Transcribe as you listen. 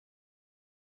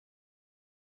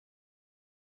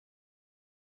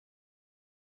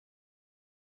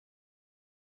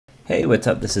Hey, what's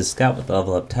up? This is Scott with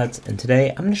Level Up Tuts, and today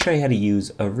I'm going to show you how to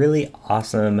use a really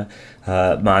awesome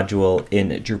module in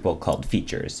Drupal called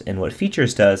Features. And what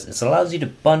Features does is it allows you to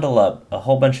bundle up a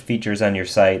whole bunch of features on your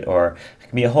site, or it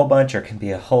can be a whole bunch, or it can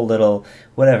be a whole little,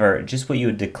 whatever, just what you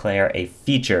would declare a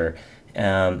feature,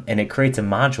 and it creates a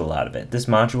module out of it. This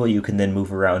module you can then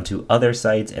move around to other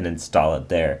sites and install it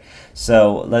there.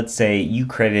 So let's say you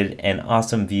created an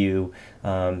awesome view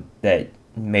that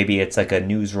maybe it's like a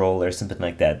news roll or something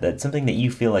like that. That's something that you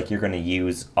feel like you're going to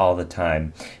use all the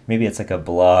time. Maybe it's like a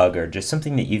blog or just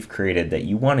something that you've created that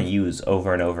you want to use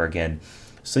over and over again.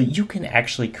 So you can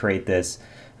actually create this,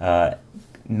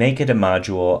 make it a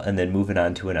module, and then move it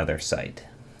on to another site.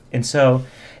 And so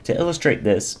to illustrate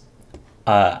this,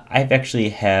 I've actually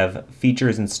have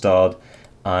features installed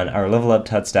on our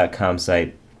leveluptuts.com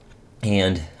site.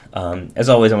 And as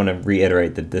always, I want to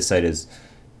reiterate that this site is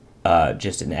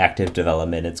just in active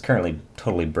development. It's currently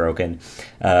totally broken.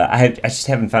 I just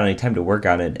haven't found any time to work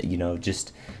on it.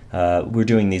 We're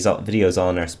doing these videos all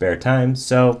in our spare time,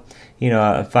 so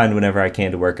I find whenever I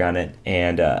can to work on it,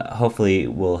 and hopefully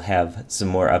we'll have some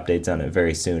more updates on it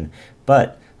very soon.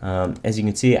 But as you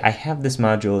can see, I have this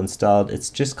module installed.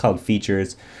 It's just called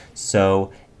Features.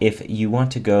 So if you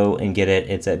want to go and get it,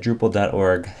 it's at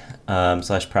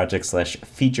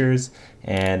drupal.org/project/features,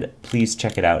 and please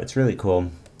check it out. It's really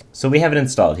cool. So we have it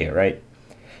installed here, right?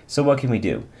 So what can we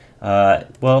do?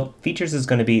 Well, Features is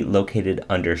going to be located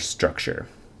under Structure.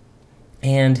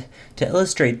 And to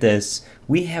illustrate this,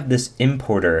 we have this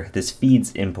importer, this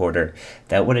feeds importer,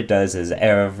 that what it does is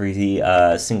every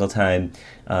single time,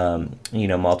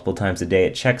 multiple times a day,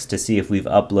 it checks to see if we've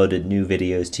uploaded new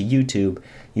videos to YouTube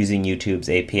using YouTube's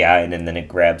API, and then it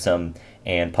grabs them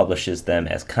and publishes them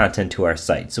as content to our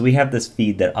site. So we have this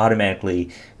feed that automatically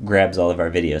grabs all of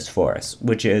our videos for us,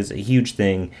 which is a huge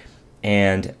thing,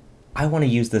 and I want to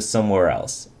use this somewhere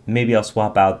else. Maybe I'll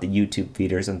swap out the YouTube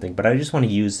feed or something, but I just want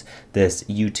to use this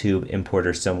YouTube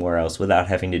importer somewhere else without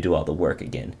having to do all the work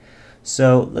again.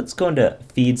 So let's go into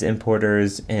Feeds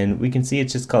Importers, and we can see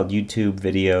it's just called YouTube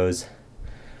Videos.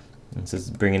 This is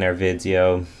bringing our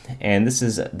video, and this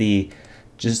is the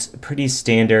just pretty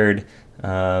standard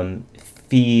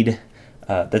feed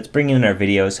that's bringing in our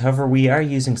videos. However, we are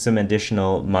using some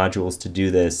additional modules to do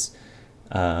this,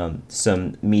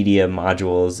 some media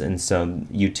modules and some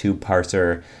YouTube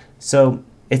parser. So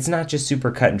it's not just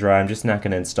super cut and dry. I'm just not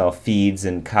going to install feeds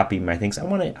and copy my things. I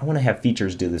want to have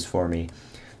Features do this for me.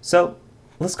 So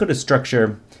let's go to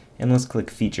Structure and let's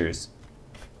click Features.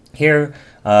 Here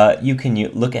you can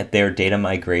look at their data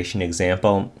migration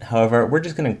example. However, we're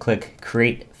just going to click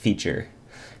Create Feature.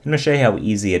 I'm going to show you how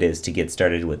easy it is to get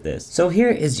started with this. So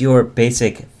here is your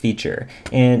basic feature,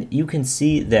 and you can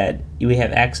see that we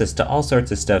have access to all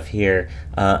sorts of stuff here.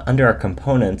 Under our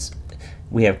components,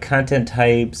 we have content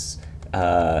types,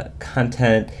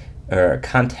 content or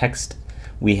context,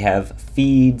 we have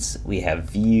feeds, we have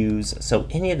views. So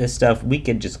any of this stuff we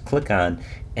could just click on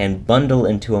and bundle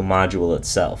into a module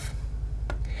itself.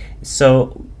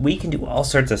 So we can do all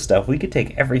sorts of stuff. We could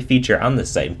take every feature on the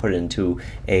site and put it into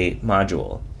a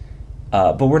module.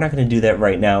 But we're not going to do that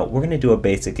right now. We're going to do a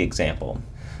basic example.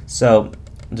 So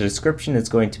the description is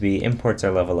going to be imports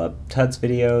our Level Up Tuts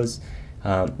videos.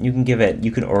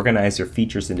 You can organize your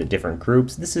features into different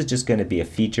groups. This is just going to be a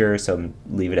feature, so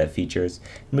leave it at features.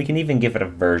 And we can even give it a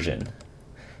version.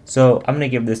 So I'm going to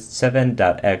give this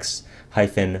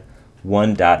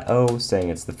 7.x-1.0, saying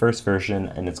it's the first version,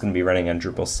 and it's going to be running on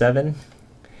Drupal 7.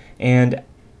 And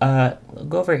we'll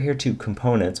go over here to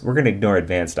components. We're going to ignore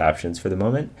advanced options for the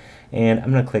moment, and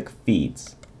I'm going to click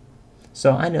feeds.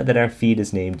 So I know that our feed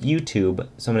is named YouTube,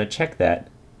 so I'm going to check that,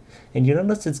 and you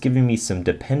notice it's giving me some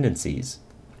dependencies.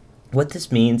 What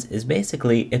this means is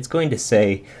basically it's going to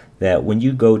say that when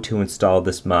you go to install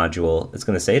this module, it's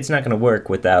going to say it's not going to work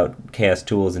without Chaos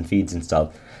Tools and feeds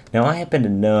installed. Now I happen to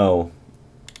know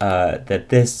that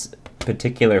this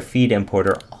particular feed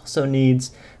importer also needs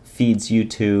feeds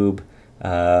YouTube.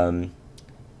 I'm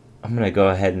going to go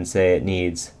ahead and say it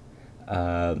needs,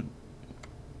 let's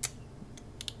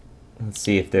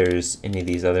see if there's any of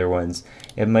these other ones.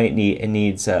 It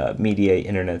needs media,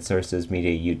 internet sources,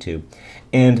 media, YouTube.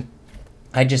 And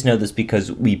I just know this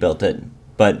because we built it.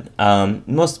 But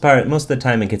most of the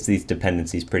time it gets these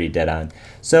dependencies pretty dead on.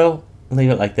 So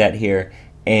leave it like that here.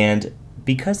 And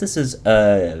because this is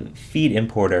a feed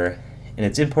importer, and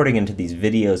it's importing into these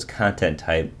videos content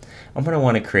type, I'm going to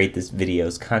want to create this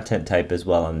videos content type as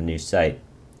well on the new site.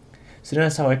 So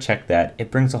notice how I check that. It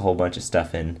brings a whole bunch of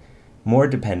stuff in. More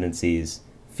dependencies,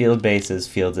 field bases,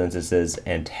 field instances,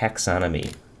 and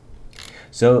taxonomy.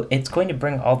 So it's going to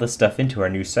bring all this stuff into our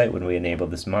new site when we enable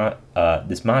this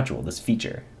module, this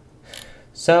feature.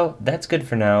 So that's good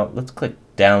for now. Let's click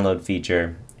download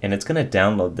feature, and it's going to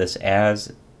download this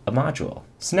as a module.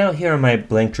 So now here on my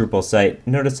blank Drupal site,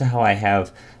 notice how I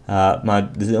have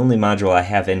the only module I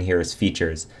have in here is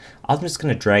features. I'm just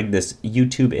going to drag this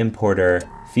YouTube importer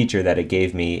feature that it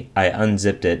gave me. I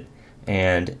unzipped it,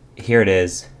 and here it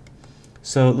is.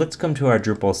 So let's come to our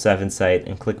Drupal 7 site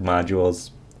and click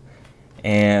modules.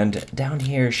 And down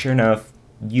here, sure enough,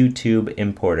 YouTube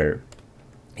importer.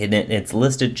 And it's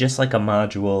listed just like a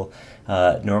module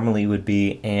normally would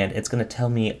be, and it's going to tell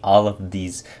me all of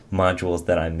these modules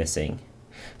that I'm missing.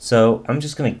 So I'm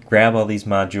just going to grab all these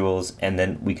modules, and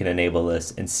then we can enable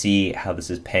this and see how this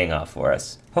is paying off for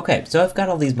us. Okay, so I've got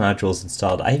all these modules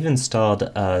installed. I've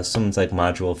installed someone's like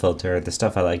module filter, the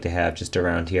stuff I like to have just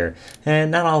around here.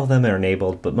 And not all of them are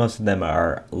enabled, but most of them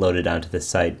are loaded onto the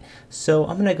site. So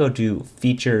I'm going to go to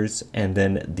features, and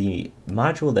then the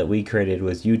module that we created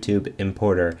was YouTube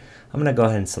importer. I'm going to go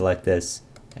ahead and select this,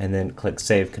 and then click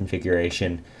save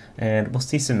configuration. And we'll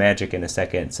see some magic in a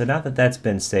second. So now that that's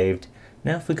been saved,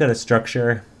 now if we go to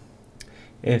structure,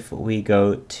 if we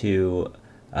go to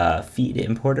feed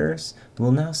importers,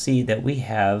 we'll now see that we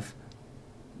have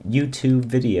YouTube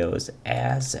videos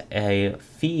as a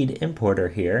feed importer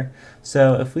here.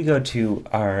 So if we go to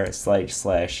our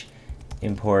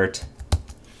 /import,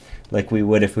 like we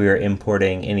would if we were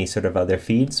importing any sort of other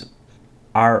feeds,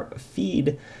 our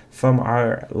feed from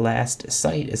our last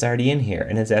site is already in here,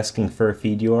 and it's asking for a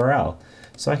feed URL.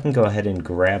 So I can go ahead and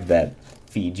grab that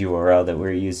feed URL that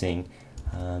we're using,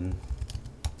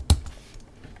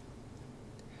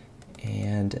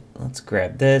 and let's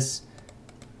grab this.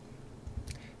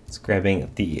 It's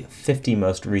grabbing the 50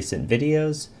 most recent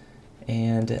videos,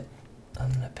 and I'm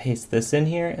going to paste this in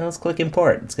here, and let's click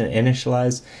import. It's going to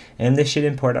initialize, and this should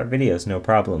import our videos, no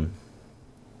problem.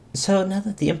 So now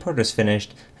that the import is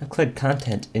finished, I've clicked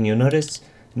content, and you'll notice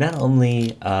not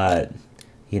only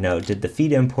did the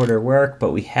feed importer work,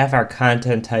 but we have our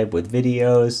content type with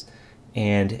videos.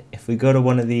 And if we go to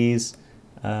one of these,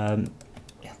 it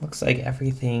looks like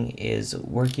everything is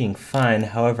working fine.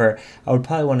 However, I would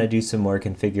probably want to do some more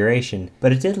configuration,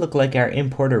 but it did look like our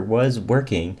importer was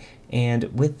working.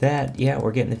 And with that, yeah,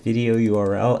 we're getting the video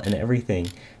URL and everything.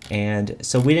 And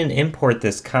so we didn't import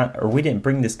this we didn't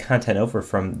bring this content over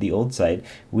from the old site.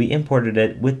 We imported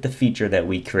it with the feature that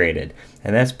we created,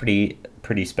 and that's pretty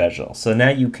special. So now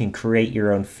you can create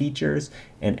your own features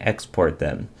and export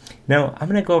them. Now I'm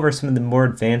going to go over some of the more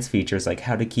advanced features, like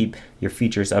how to keep your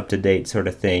features up to date sort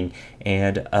of thing,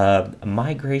 and a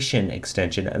migration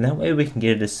extension, and that way we can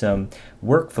get into some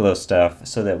workflow stuff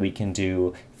so that we can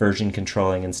do version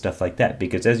controlling and stuff like that,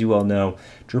 because as you all know,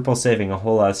 Drupal's saving a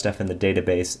whole lot of stuff in the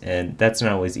database, and that's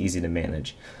not always easy to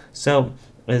manage. So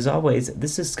as always,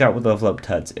 this is Scott with Level Up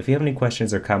Tuts. If you have any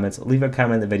questions or comments, leave a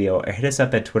comment in the video or hit us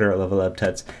up at Twitter at Level Up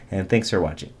Tuts, and thanks for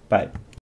watching. Bye.